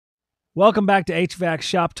Welcome back to HVAC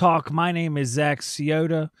Shop Talk. My name is Zach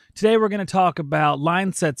Ciota. Today we're going to talk about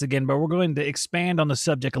line sets again, but we're going to expand on the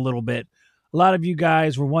subject a little bit. A lot of you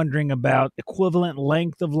guys were wondering about equivalent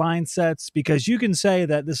length of line sets because you can say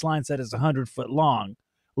that this line set is 100 foot long,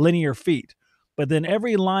 linear feet, but then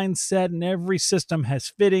every line set and every system has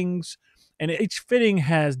fittings, and each fitting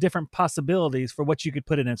has different possibilities for what you could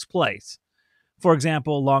put in its place. For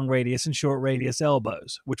example, long radius and short radius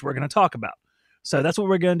elbows, which we're going to talk about. So that's what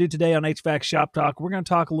we're going to do today on HVAC Shop Talk. We're going to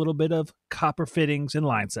talk a little bit of copper fittings and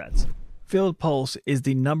line sets. Field Pulse is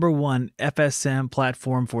the #1 FSM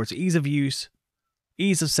platform for its ease of use,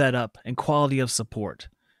 ease of setup, and quality of support.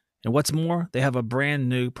 And what's more, they have a brand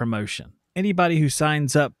new promotion. Anybody who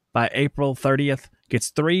signs up by April 30th gets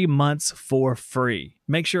 3 months for free.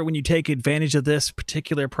 Make sure when you take advantage of this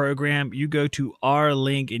particular program, you go to our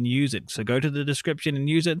link and use it. So go to the description and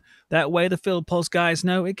use it. That way the Field Pulse guys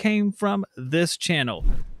know it came from this channel.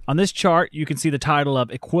 On this chart, you can see the title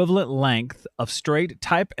of Equivalent Length of Straight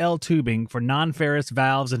Type L Tubing for Non-Ferrous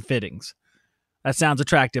Valves and Fittings. That sounds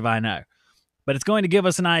attractive, I know. But it's going to give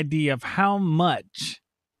us an idea of how much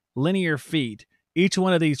linear feet each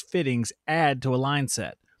one of these fittings add to a line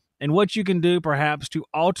set, and what you can do perhaps to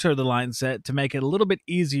alter the line set to make it a little bit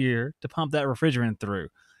easier to pump that refrigerant through,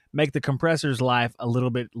 make the compressor's life a little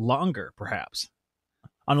bit longer perhaps.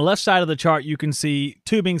 On the left side of the chart, you can see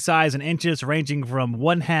tubing size in inches ranging from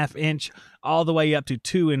 1/2 inch all the way up to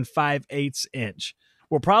 2 5/8 inch.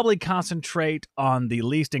 We'll probably concentrate on the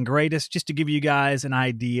least and greatest just to give you guys an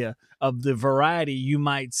idea of the variety you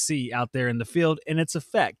might see out there in the field and its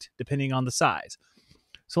effect depending on the size.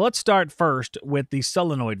 So let's start first with the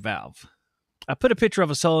solenoid valve. I put a picture of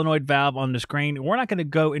a solenoid valve on the screen. We're not going to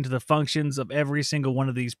go into the functions of every single one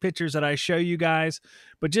of these pictures that I show you guys,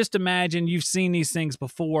 but just imagine you've seen these things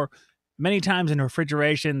before. Many times in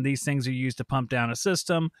refrigeration, these things are used to pump down a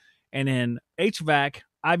system, and in HVAC,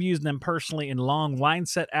 I've used them personally in long line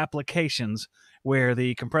set applications where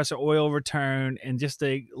the compressor oil return and just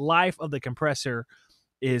the life of the compressor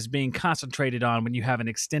is being concentrated on when you have an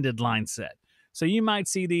extended line set. So you might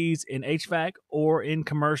see these in HVAC or in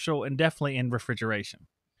commercial and definitely in refrigeration.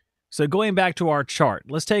 So going back to our chart,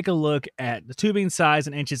 let's take a look at the tubing size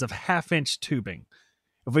in inches of 1/2 inch tubing.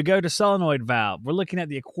 If we go to solenoid valve, we're looking at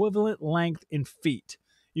the equivalent length in feet.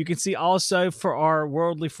 You can see also for our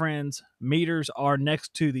worldly friends, meters are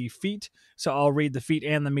next to the feet. So I'll read the feet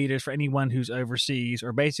and the meters for anyone who's overseas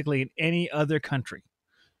or basically in any other country.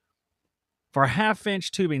 For a 1/2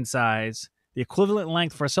 inch tubing size, the equivalent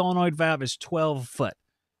length for a solenoid valve is 12 foot.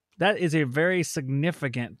 That is a very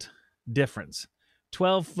significant difference.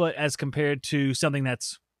 12 foot as compared to something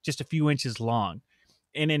that's just a few inches long.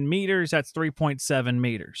 And in meters, that's 3.7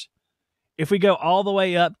 meters. If we go all the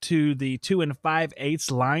way up to the 2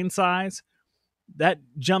 5/8 line size, that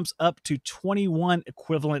jumps up to 21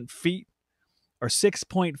 equivalent feet or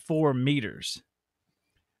 6.4 meters.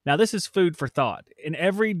 Now, this is food for thought. In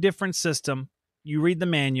every different system, you read the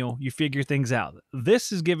manual, you figure things out.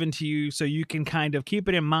 This is given to you so you can kind of keep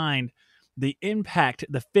it in mind the impact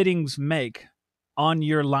the fittings make on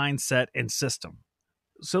your line set and system.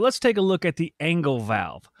 So let's take a look at the angle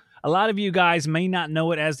valve. A lot of you guys may not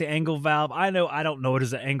know it as the angle valve. I know I don't know it as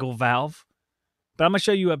the angle valve, but I'm going to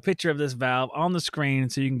show you a picture of this valve on the screen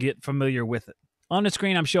so you can get familiar with it. On the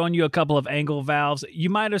screen, I'm showing you a couple of angle valves. You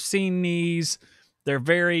might have seen these. They're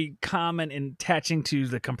very common in attaching to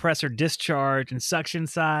the compressor discharge and suction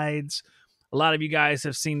sides. A lot of you guys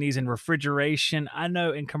have seen these in refrigeration. I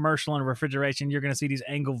know in commercial and refrigeration, you're going to see these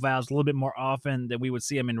angle valves a little bit more often than we would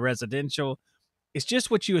see them in residential. It's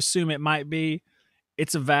just what you assume it might be.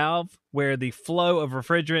 It's a valve where the flow of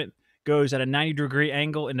refrigerant goes at a 90-degree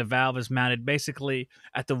angle and the valve is mounted basically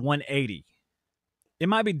at the 180. It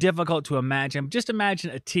might be difficult to imagine. Just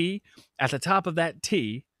imagine a T. At the top of that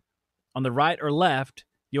T, on the right or left,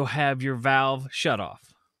 you'll have your valve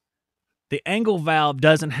shutoff. The angle valve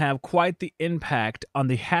doesn't have quite the impact on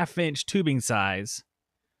the 1/2 inch tubing size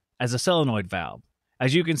as a solenoid valve.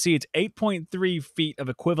 As you can see, it's 8.3 feet of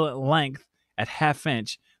equivalent length at 1/2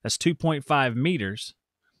 inch. That's 2.5 meters.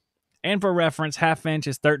 And for reference, 1/2 inch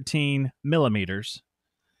is 13 millimeters.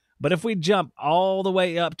 But if we jump all the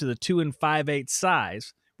way up to the 2 5/8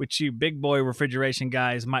 size, which you big boy refrigeration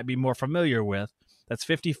guys might be more familiar with, that's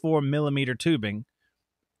 54 millimeter tubing.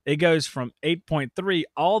 It goes from 8.3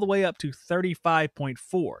 all the way up to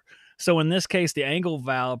 35.4. So in this case, the angle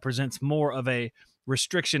valve presents more of a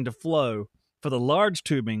restriction to flow for the large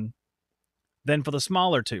tubing than for the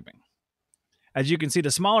smaller tubing. As you can see, the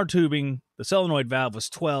smaller tubing, the solenoid valve was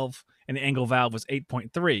 12 and the angle valve was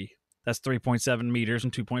 8.3. That's 3.7 meters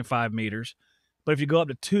and 2.5 meters. But if you go up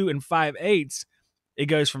to 2 5/8, it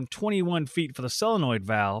goes from 21 feet for the solenoid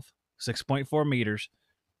valve, 6.4 meters,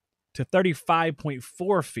 to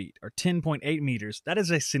 35.4 feet or 10.8 meters. That is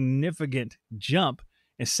a significant jump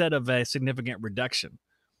instead of a significant reduction.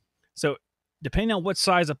 So depending on what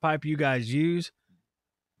size of pipe you guys use,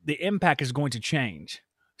 the impact is going to change.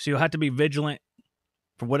 So you'll have to be vigilant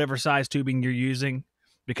for whatever size tubing you're using,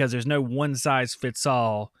 because there's no one size fits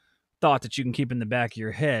all thought that you can keep in the back of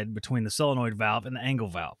your head between the solenoid valve and the angle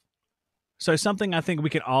valve. So something I think we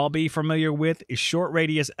can all be familiar with is short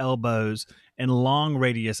radius elbows and long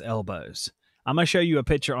radius elbows. I'm going to show you a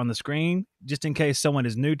picture on the screen just in case someone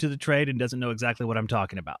is new to the trade and doesn't know exactly what I'm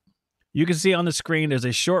talking about. You can see on the screen there's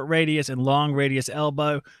a short radius and long radius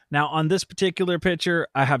elbow. Now on this particular picture,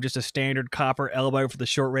 I have just a standard copper elbow for the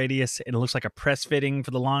short radius, and it looks like a press fitting for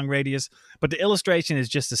the long radius, but the illustration is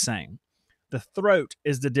just the same. The throat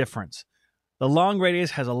is the difference. The long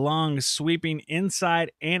radius has a long sweeping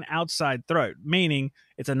inside and outside throat, meaning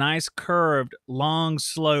it's a nice curved, long,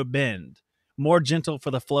 slow bend, more gentle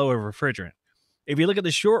for the flow of refrigerant. If you look at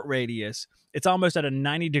the short radius, it's almost at a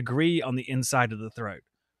 90-degree on the inside of the throat.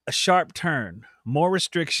 A sharp turn, more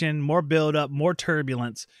restriction, more buildup, more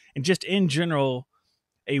turbulence, and just in general,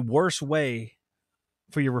 a worse way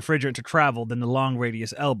for your refrigerant to travel than the long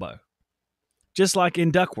radius elbow. Just like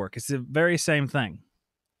in ductwork, it's the very same thing.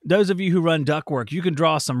 Those of you who run ductwork, you can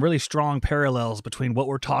draw some really strong parallels between what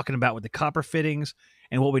we're talking about with the copper fittings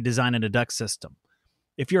and what we design in a duct system.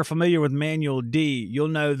 If you're familiar with Manual D, you'll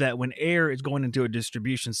know that when air is going into a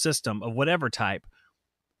distribution system of whatever type,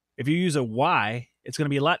 if you use a Y, it's going to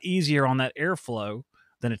be a lot easier on that airflow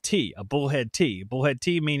than a T, a bullhead T. Bullhead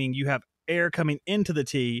T meaning you have air coming into the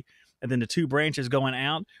T and then the two branches going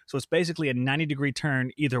out. So it's basically a 90-degree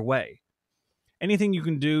turn either way. Anything you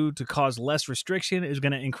can do to cause less restriction is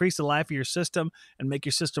going to increase the life of your system and make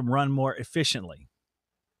your system run more efficiently.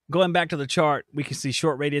 Going back to the chart, we can see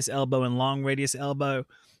short radius elbow and long radius elbow.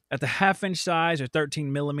 At the half-inch size or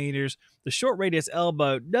 13 millimeters, the short radius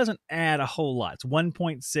elbow doesn't add a whole lot. It's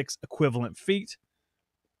 1.6 equivalent feet.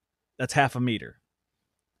 That's half a meter.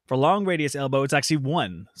 For long radius elbow, it's actually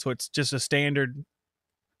 1. So it's just a standard,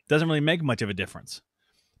 doesn't really make much of a difference.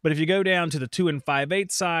 But if you go down to the 2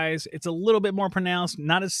 5/8 size, it's a little bit more pronounced,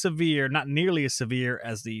 not as severe, not nearly as severe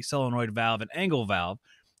as the solenoid valve and angle valve.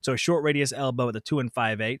 So a short radius elbow at the 2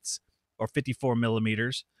 5/8 or 54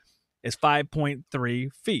 millimeters is 5.3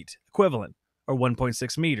 feet equivalent, or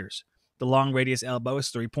 1.6 meters. The long radius elbow is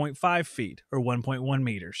 3.5 feet, or 1.1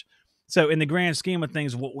 meters. So in the grand scheme of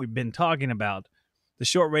things, what we've been talking about, the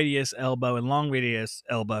short radius elbow and long radius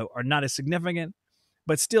elbow are not as significant,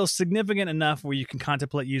 but still significant enough where you can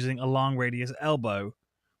contemplate using a long radius elbow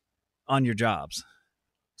on your jobs.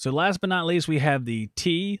 So last but not least, we have the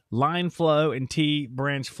T line flow and T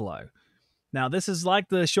branch flow. Now, this is like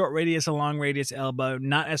the short radius and long radius elbow,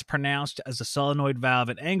 not as pronounced as the solenoid valve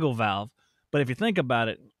and angle valve, but if you think about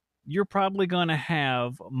it, you're probably going to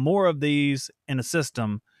have more of these in a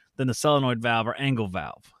system than the solenoid valve or angle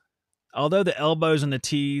valve. Although the elbows and the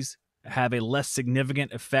T's have a less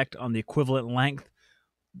significant effect on the equivalent length,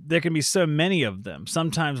 there can be so many of them,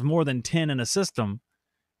 sometimes more than 10 in a system,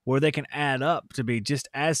 where they can add up to be just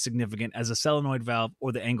as significant as a solenoid valve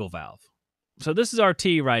or the angle valve. So this is our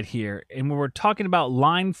T right here, and when we're talking about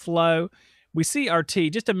line flow, we see our T.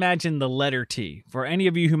 Just imagine the letter T. For any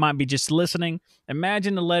of you who might be just listening,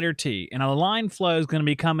 imagine the letter T, and a line flow is going to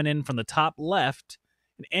be coming in from the top left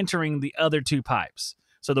and entering the other two pipes.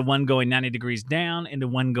 So the one going 90 degrees down and the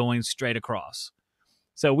one going straight across.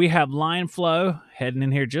 So we have line flow heading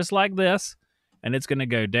in here just like this, and it's going to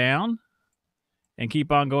go down and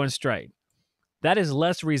keep on going straight. That is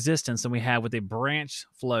less resistance than we have with a branch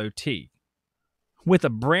flow T. With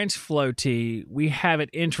a branch flow T, we have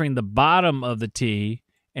it entering the bottom of the T,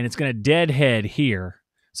 and it's going to deadhead here.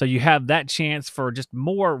 So you have that chance for just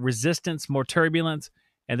more resistance, more turbulence,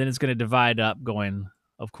 and then it's going to divide up going,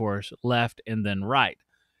 of course, left and then right.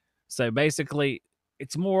 So basically,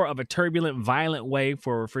 it's more of a turbulent, violent way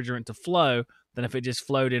for refrigerant to flow than if it just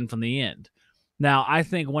flowed in from the end. Now, I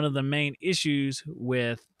think one of the main issues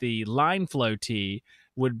with the line flow T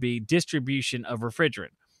would be distribution of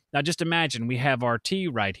refrigerant. Now, just imagine we have our T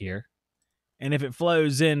right here, and if it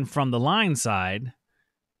flows in from the line side,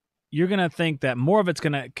 you're going to think that more of it's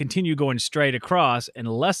going to continue going straight across and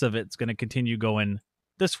less of it's going to continue going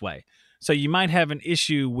this way. So you might have an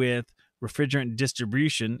issue with refrigerant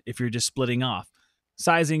distribution if you're just splitting off.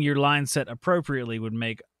 Sizing your line set appropriately would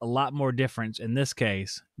make a lot more difference in this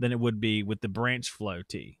case than it would be with the branch flow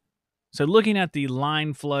T. So looking at the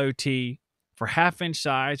line flow T for half-inch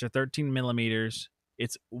size or 13 millimeters,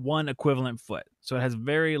 it's 1 equivalent foot. So it has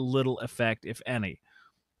very little effect, if any.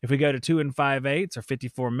 If we go to 2 and 5/8 or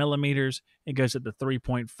 54 millimeters, it goes up to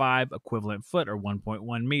 3.5 equivalent foot or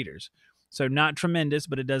 1.1 meters. So not tremendous,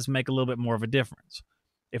 but it does make a little bit more of a difference.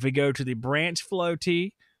 If we go to the branch flow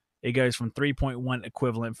T, it goes from 3.1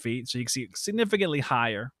 equivalent feet. So you can see significantly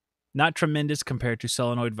higher. Not tremendous compared to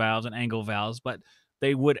solenoid valves and angle valves, but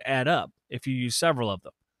they would add up if you use several of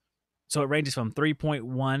them. So it ranges from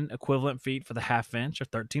 3.1 equivalent feet for the half inch or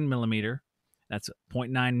 13 millimeter. That's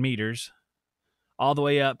 0.9 meters, all the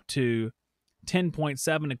way up to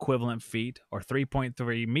 10.7 equivalent feet or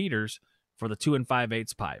 3.3 meters for the 2 and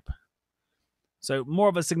 5/8 pipe. So more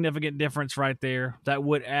of a significant difference right there. That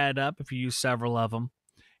would add up if you use several of them.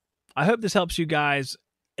 I hope this helps you guys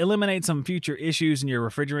eliminate some future issues in your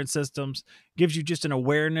refrigerant systems, gives you just an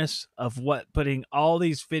awareness of what putting all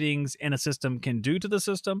these fittings in a system can do to the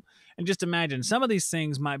system. And just imagine some of these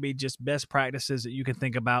things might be just best practices that you can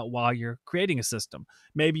think about while you're creating a system.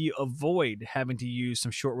 Maybe you avoid having to use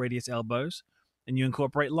some short radius elbows and you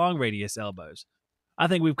incorporate long radius elbows. I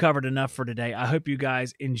think we've covered enough for today. I hope you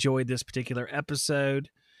guys enjoyed this particular episode,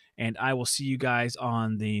 and I will see you guys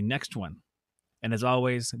on the next one. And as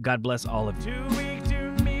always, God bless all of you.